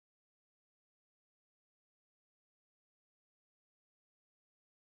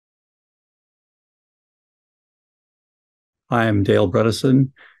Hi, I'm Dale Bredesen,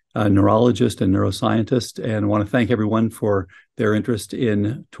 a neurologist and neuroscientist, and I want to thank everyone for their interest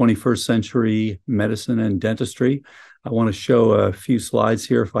in 21st century medicine and dentistry. I want to show a few slides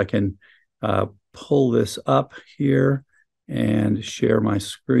here if I can pull this up here and share my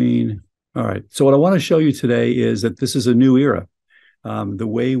screen. All right, so what I want to show you today is that this is a new era. The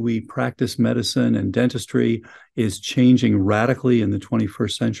way we practice medicine and dentistry is changing radically in the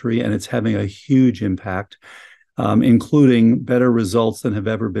 21st century, and it's having a huge impact, including better results than have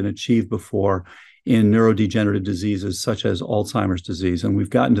ever been achieved before in neurodegenerative diseases such as Alzheimer's disease. And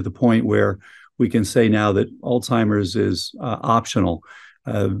we've gotten to the point where we can say now that Alzheimer's is optional.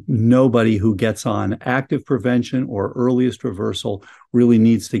 Nobody who gets on active prevention or earliest reversal really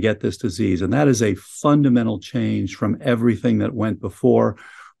needs to get this disease. And that is a fundamental change from everything that went before.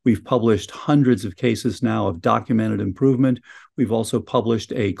 We've published hundreds of cases now of documented improvement. We've also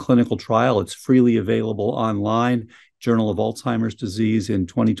published a clinical trial. It's freely available online, Journal of Alzheimer's Disease in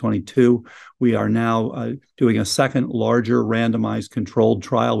 2022. We are now doing a second larger randomized controlled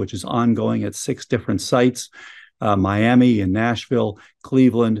trial, which is ongoing at 6 different sites. Miami and Nashville,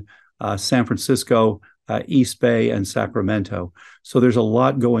 Cleveland, San Francisco, East Bay, and Sacramento. So there's a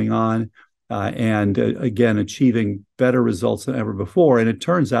lot going on and again, achieving better results than ever before. And it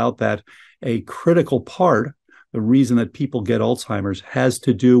turns out that a critical part, the reason that people get Alzheimer's, has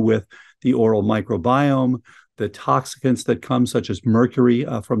to do with the oral microbiome, the toxins that come, such as mercury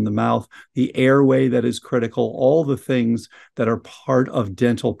from the mouth, the airway that is critical, all the things that are part of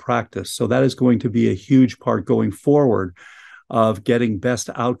dental practice. So that is going to be a huge part going forward of getting best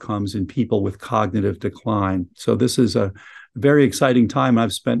outcomes in people with cognitive decline. So this is a very exciting time.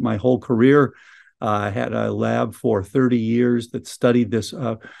 I've spent my whole career. I had a lab for 30 years that studied this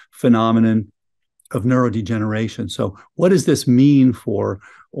phenomenon of neurodegeneration. So what does this mean for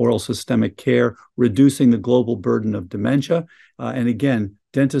oral systemic care, reducing the global burden of dementia? And again,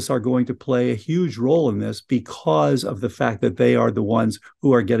 dentists are going to play a huge role in this because of the fact that they are the ones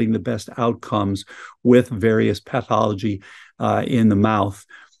who are getting the best outcomes with various pathology in the mouth.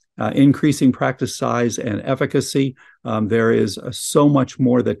 Increasing practice size and efficacy. There is so much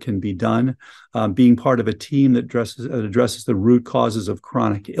more that can be done. Being part of a team that addresses the root causes of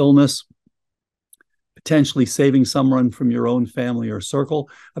chronic illness, potentially saving someone from your own family or circle.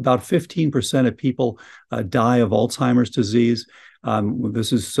 About 15% of people die of Alzheimer's disease.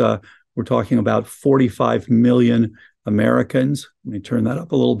 We're talking about 45 million Americans. Let me turn that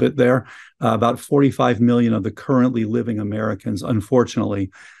up a little bit there. About 45 million of the currently living Americans,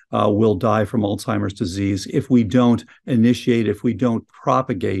 unfortunately, will die from Alzheimer's disease if we don't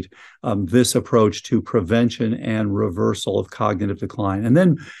propagate this approach to prevention and reversal of cognitive decline. And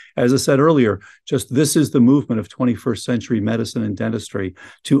then, as I said earlier, this is the movement of 21st century medicine and dentistry,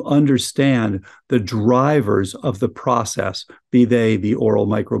 to understand the drivers of the process, be they the oral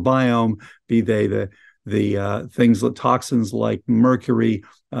microbiome, be they the things, toxins like mercury,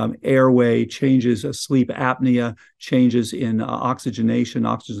 airway, changes, sleep apnea, changes in oxygen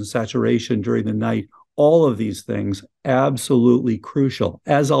saturation during the night. All of these things absolutely crucial,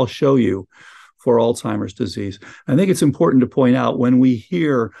 as I'll show you, for Alzheimer's disease. I think it's important to point out, when we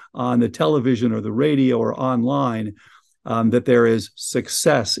hear on the television or the radio or online that there is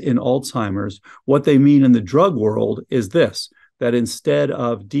success in Alzheimer's, what they mean in the drug world is this: that instead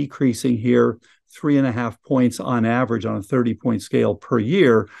of decreasing here 3.5 points on average on a 30-point scale per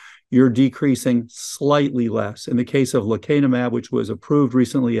year, you're decreasing slightly less. In the case of lecanemab, which was approved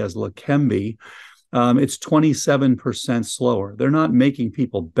recently as Leqembi, it's 27% slower. They're not making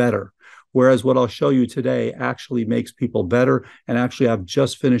people better. Whereas what I'll show you today actually makes people better. And actually, I've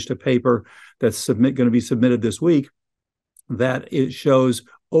just finished a paper that's going to be submitted this week that it shows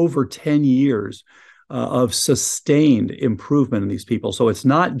over 10 years of sustained improvement in these people. So it's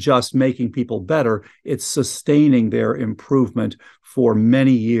not just making people better, it's sustaining their improvement for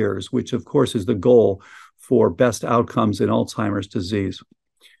many years, which of course is the goal for best outcomes in Alzheimer's disease.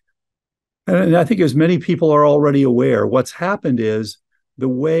 And I think, as many people are already aware, what's happened is the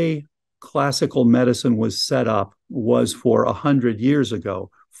way classical medicine was set up was for 100 years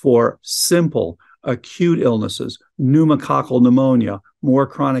ago for simple acute illnesses, pneumococcal pneumonia, more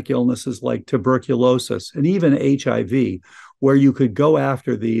chronic illnesses like tuberculosis, and even HIV, where you could go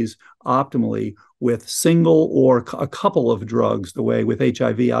after these optimally with single or a couple of drugs, the way with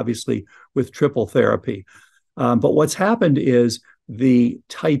HIV, obviously, with triple therapy. But what's happened is the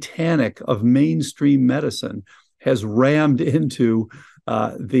Titanic of mainstream medicine has rammed into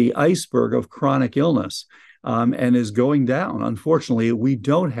the iceberg of chronic illness. And is going down. Unfortunately, we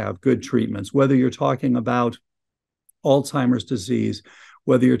don't have good treatments, whether you're talking about Alzheimer's disease,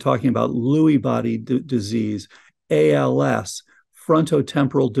 whether you're talking about Lewy body disease, ALS,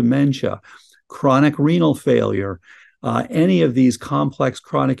 frontotemporal dementia, chronic renal failure, any of these complex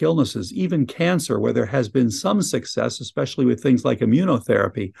chronic illnesses, even cancer, where there has been some success, especially with things like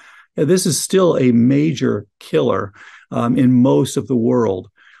immunotherapy. This is still a major killer in most of the world.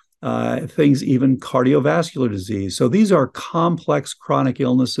 Things, even cardiovascular disease. So these are complex chronic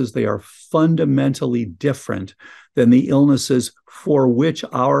illnesses. They are fundamentally different than the illnesses for which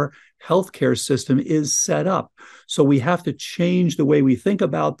our healthcare system is set up. So we have to change the way we think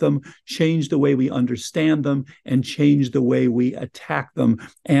about them, change the way we understand them, and change the way we attack them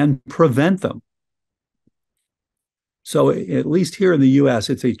and prevent them. So at least here in the US,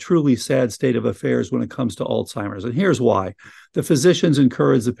 it's a truly sad state of affairs when it comes to Alzheimer's. And here's why. The physicians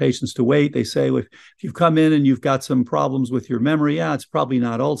encourage the patients to wait. They say, if you've come in and you've got some problems with your memory, it's probably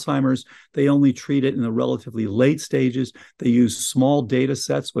not Alzheimer's. They only treat it in the relatively late stages. They use small data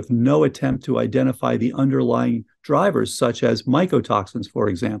sets with no attempt to identify the underlying drivers, such as mycotoxins, for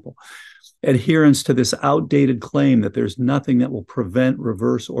example. Adherence to this outdated claim that there's nothing that will prevent,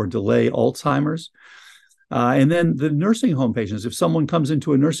 reverse, or delay Alzheimer's. And then the nursing home patients, if someone comes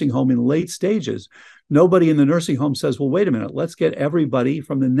into a nursing home in late stages, nobody in the nursing home says, well, wait a minute, let's get everybody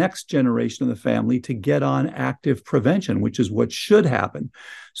from the next generation of the family to get on active prevention, which is what should happen,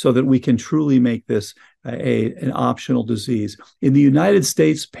 so that we can truly make this an optional disease. In the United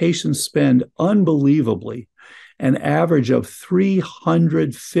States, patients spend unbelievably an average of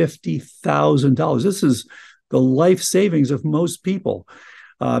 $350,000. This is the life savings of most people.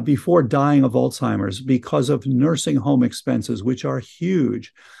 Before dying of Alzheimer's, because of nursing home expenses, which are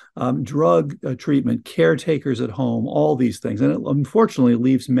huge, drug treatment, caretakers at home, all these things. And it unfortunately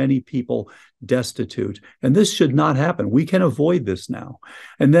leaves many people destitute. And this should not happen. We can avoid this now.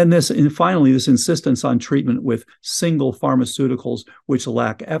 And then finally, this insistence on treatment with single pharmaceuticals, which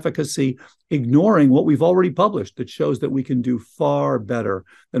lack efficacy, ignoring what we've already published that shows that we can do far better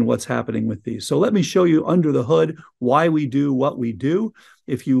than what's happening with these. So let me show you under the hood why we do what we do.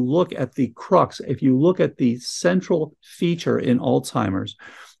 If you look at the crux, if you look at the central feature in Alzheimer's,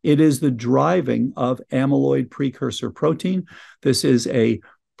 it is the driving of amyloid precursor protein. This is a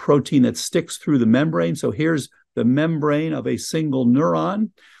protein that sticks through the membrane. So here's the membrane of a single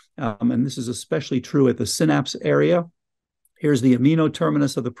neuron, and this is especially true at the synapse area. Here's the amino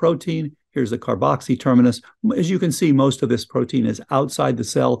terminus of the protein. Here's the carboxy terminus. As you can see, most of this protein is outside the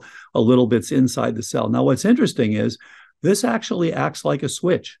cell, a little bit's inside the cell. Now, what's interesting is this actually acts like a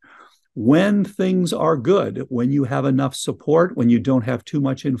switch. When things are good, when you have enough support, when you don't have too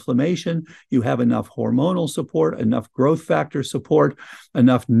much inflammation, you have enough hormonal support, enough growth factor support,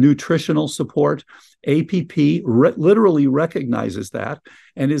 enough nutritional support, APP literally recognizes that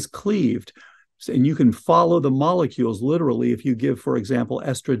and is cleaved. And you can follow the molecules literally if you give, for example,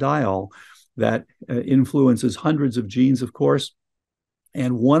 estradiol, that influences hundreds of genes, of course.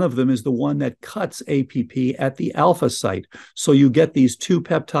 And one of them is the one that cuts APP at the alpha site. So you get these two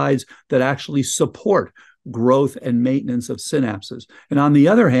peptides that actually support growth and maintenance of synapses. And on the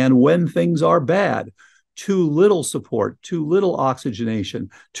other hand, when things are bad, too little support, too little oxygenation,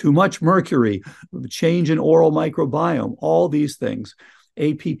 too much mercury, change in oral microbiome, all these things,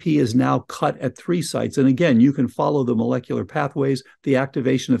 APP is now cut at 3 sites. And again, you can follow the molecular pathways. The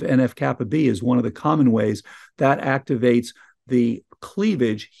activation of NF-kappa B is one of the common ways that activates the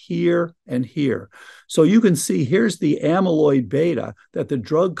cleavage here and here. So you can see here's the amyloid beta that the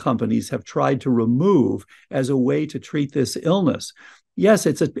drug companies have tried to remove as a way to treat this illness. Yes,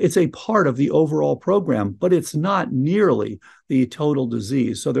 it's a part of the overall program, but it's not nearly the total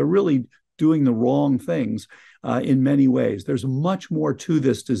disease. So they're really doing the wrong things in many ways. There's much more to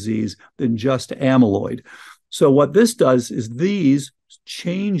this disease than just amyloid. So what this does is these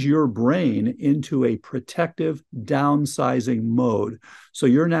change your brain into a protective downsizing mode. So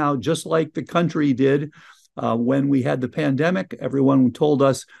you're now just like the country did when we had the pandemic. Everyone told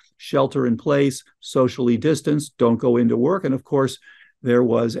us shelter in place, socially distanced, don't go into work. And of course, there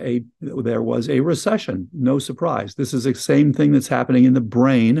was a recession. No surprise. This is the same thing that's happening in the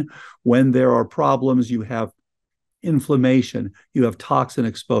brain. When there are problems, you have inflammation, you have toxin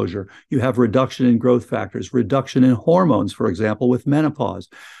exposure, you have reduction in growth factors, reduction in hormones, for example, with menopause,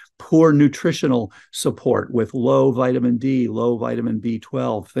 poor nutritional support with low vitamin D, low vitamin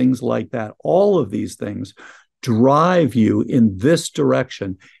B12, things like that. All of these things drive you in this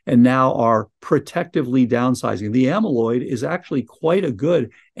direction and now are protectively downsizing. The amyloid is actually quite a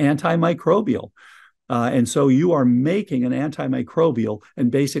good antimicrobial. And so you are making an antimicrobial and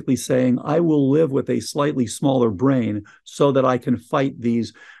basically saying, I will live with a slightly smaller brain so that I can fight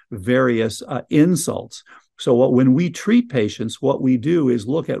these various insults. So when we treat patients, what we do is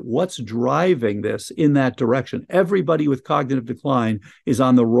look at what's driving this in that direction. Everybody with cognitive decline is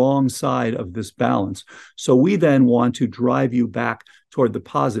on the wrong side of this balance. So we then want to drive you back toward the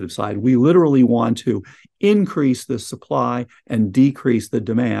positive side. We literally want to increase the supply and decrease the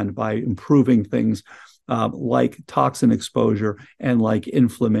demand by improving things like toxin exposure and like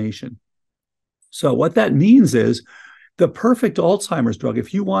inflammation. So what that means is the perfect Alzheimer's drug,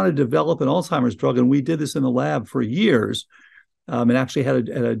 if you want to develop an Alzheimer's drug, and we did this in the lab for years, and actually had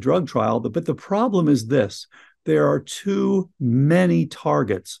a drug trial, but the problem is this: there are too many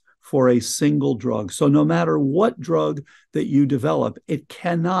targets for a single drug. So no matter what drug that you develop, it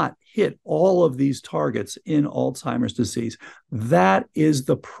cannot hit all of these targets in Alzheimer's disease. That is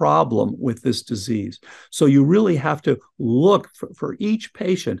the problem with this disease. So you really have to look for each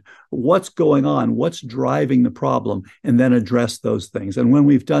patient, what's going on, what's driving the problem, and then address those things. And when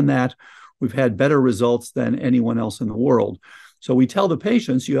we've done that, we've had better results than anyone else in the world. So we tell the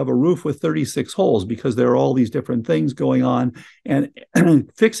patients, you have a roof with 36 holes because there are all these different things going on. And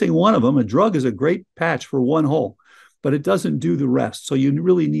fixing one of them, a drug is a great patch for one hole, but it doesn't do the rest. So you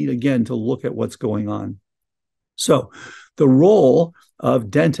really need, again, to look at what's going on. So the role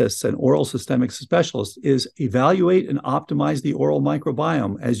of dentists and oral systemic specialists is evaluate and optimize the oral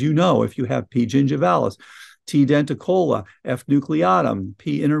microbiome. As you know, if you have P. gingivalis, T. denticola, F. nucleatum,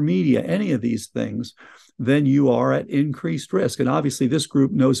 P. intermedia, any of these things, then you are at increased risk. And obviously, this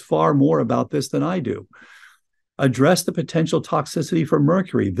group knows far more about this than I do. Address the potential toxicity for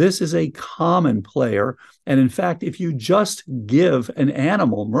mercury. This is a common player. And in fact, if you just give an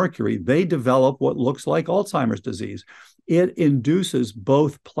animal mercury, they develop what looks like Alzheimer's disease. It induces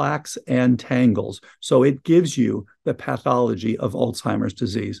both plaques and tangles. So it gives you the pathology of Alzheimer's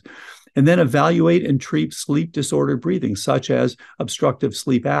disease. And then evaluate and treat sleep disordered breathing, such as obstructive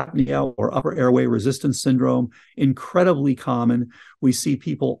sleep apnea or upper airway resistance syndrome. Incredibly common. We see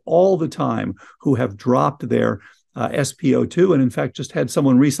people all the time who have dropped their SpO2, and in fact, just had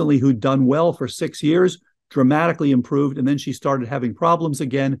someone recently who'd done well for 6 years, dramatically improved, and then she started having problems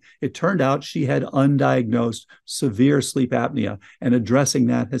again. It turned out she had undiagnosed severe sleep apnea, and addressing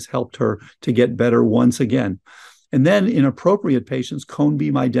that has helped her to get better once again. And then in appropriate patients, cone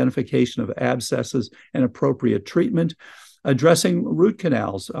beam identification of abscesses and appropriate treatment, addressing root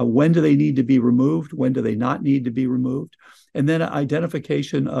canals. When do they need to be removed? When do they not need to be removed? And then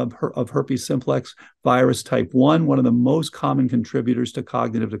identification of herpes simplex virus type 1, one of the most common contributors to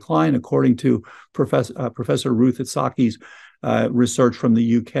cognitive decline, according to Professor Ruth Itsaki's research from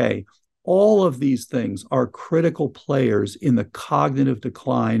the UK. All of these things are critical players in the cognitive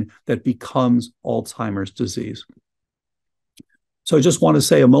decline that becomes Alzheimer's disease. So I just want to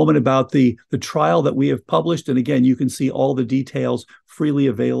say a moment about the trial that we have published. And again, you can see all the details freely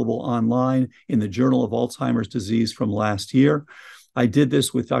available online in the Journal of Alzheimer's Disease from last year. I did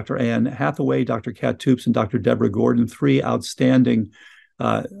this with Dr. Anne Hathaway, Dr. Kat Toops, and Dr. Deborah Gordon, 3 outstanding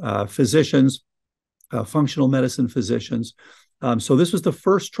physicians, functional medicine physicians. So this was the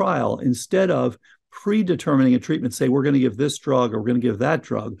first trial. Instead of predetermining a treatment, say we're going to give this drug or we're going to give that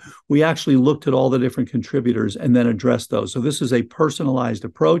drug, we actually looked at all the different contributors and then addressed those. So this is a personalized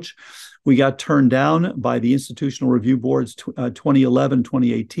approach. We got turned down by the institutional review boards 2011,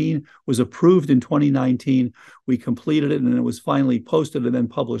 2018, was approved in 2019. We completed it and it was finally posted and then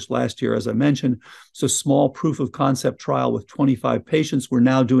published last year, as I mentioned. It's a small proof of concept trial with 25 patients. We're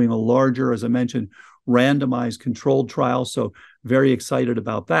now doing a larger, as I mentioned, randomized controlled trial. So very excited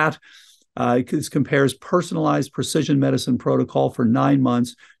about that. This compares personalized precision medicine protocol for 9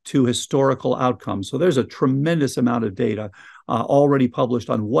 months to historical outcomes. So there's a tremendous amount of data already published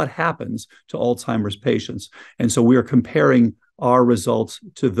on what happens to Alzheimer's patients. And so we are comparing our results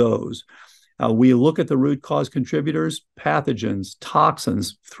to those. We look at the root cause contributors, pathogens,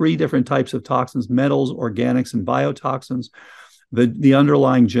 toxins, 3 different types of toxins, metals, organics, and biotoxins. The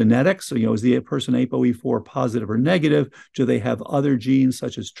underlying genetics, is the person ApoE4 positive or negative? Do they have other genes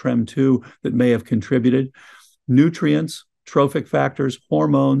such as TREM2 that may have contributed? Nutrients, trophic factors,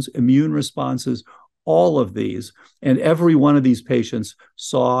 hormones, immune responses, all of these. And every one of these patients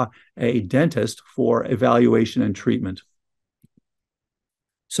saw a dentist for evaluation and treatment.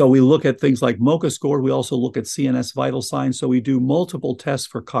 So we look at things like MoCA score. We also look at CNS vital signs. So we do multiple tests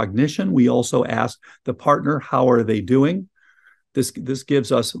for cognition. We also ask the partner, how are they doing? This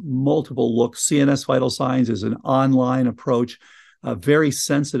gives us multiple looks. CNS vital signs is an online approach, a very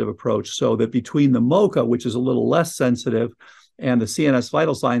sensitive approach, so that between the MoCA, which is a little less sensitive, and the CNS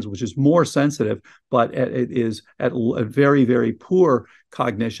vital signs, which is more sensitive, but it is at a very, very poor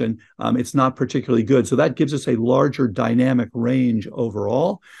cognition, it's not particularly good. So that gives us a larger dynamic range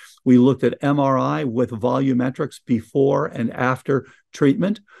overall. We looked at MRI with volumetrics before and after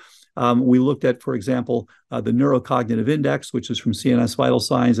treatment. We looked at, for example, the neurocognitive index, which is from CNS Vital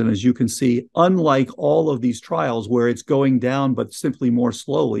Signs. And as you can see, unlike all of these trials where it's going down, but simply more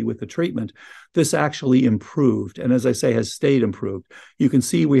slowly with the treatment, this actually improved. And as I say, has stayed improved. You can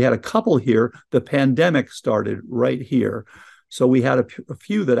see we had a couple here. The pandemic started right here. So we had a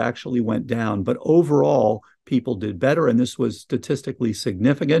few that actually went down, but overall, people did better, and this was statistically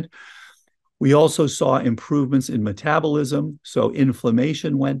significant. We also saw improvements in metabolism. So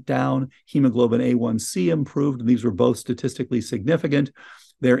inflammation went down, hemoglobin A1C improved, and these were both statistically significant.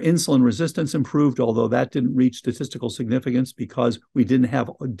 Their insulin resistance improved, although that didn't reach statistical significance because we didn't have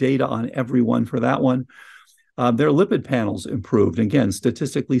data on everyone for that one. Their lipid panels improved, again,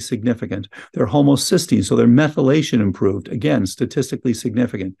 statistically significant. Their homocysteine, so their methylation improved, again, statistically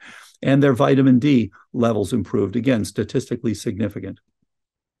significant. And their vitamin D levels improved, again, statistically significant.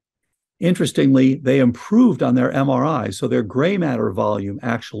 Interestingly, they improved on their MRI, so their gray matter volume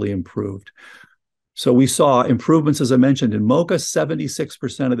actually improved. So we saw improvements, as I mentioned, in MoCA.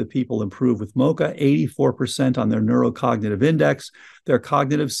 76% of the people improved with MoCA, 84% on their neurocognitive index. Their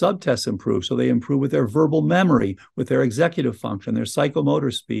cognitive subtests improved, so they improved with their verbal memory, with their executive function, their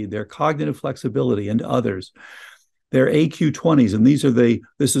psychomotor speed, their cognitive flexibility, and others. Their AQ20s, and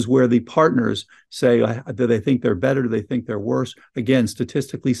this is where the partners say, do they think they're better? Do they think they're worse? Again,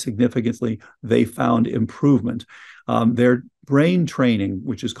 statistically significantly, they found improvement. Their brain training,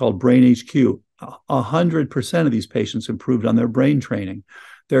 which is called Brain HQ, 100% of these patients improved on their brain training.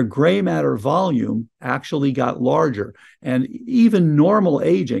 Their gray matter volume actually got larger. And even normal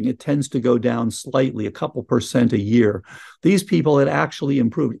aging, it tends to go down slightly, a couple percent a year. These people had actually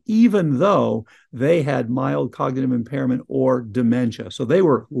improved, even though they had mild cognitive impairment or dementia. So they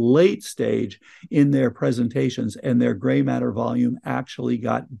were late stage in their presentations, and their gray matter volume actually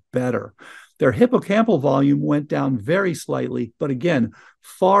got better. Their hippocampal volume went down very slightly, but again,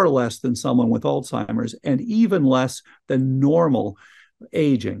 far less than someone with Alzheimer's and even less than normal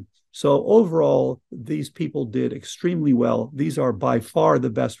aging. So overall, these people did extremely well. These are by far the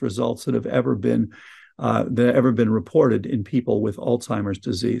best results that have ever been reported in people with Alzheimer's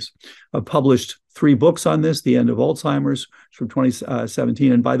disease. I've published 3 books on this, The End of Alzheimer's from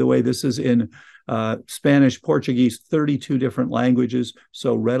 2017. And by the way, this is in Spanish, Portuguese, 32 different languages,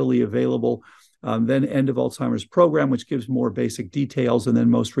 so readily available. Then End of Alzheimer's Program, which gives more basic details. And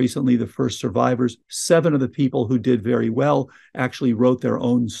then most recently, The First Survivors. 7 of the people who did very well actually wrote their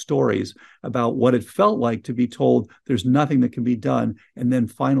own stories about what it felt like to be told there's nothing that can be done, and then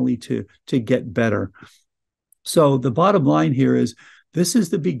finally to get better. So the bottom line here is this is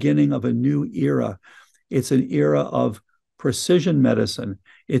the beginning of a new era. It's an era of precision medicine.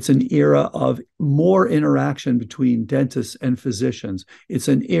 It's an era of more interaction between dentists and physicians. It's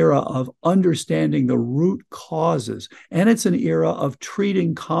an era of understanding the root causes. And it's an era of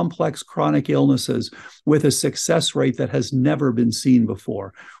treating complex chronic illnesses with a success rate that has never been seen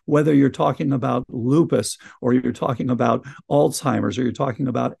before. Whether you're talking about lupus, or you're talking about Alzheimer's, or you're talking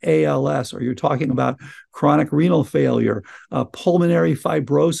about ALS, or you're talking about chronic renal failure, pulmonary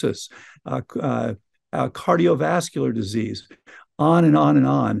fibrosis, cardiovascular disease, on and on and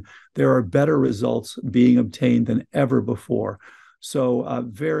on, there are better results being obtained than ever before. So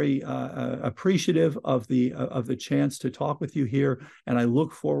very appreciative of the chance to talk with you here, and I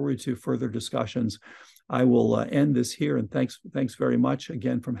look forward to further discussions. I will end this here, and thanks very much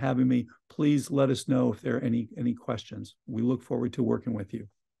again for having me. Please let us know if there are any questions. We look forward to working with you.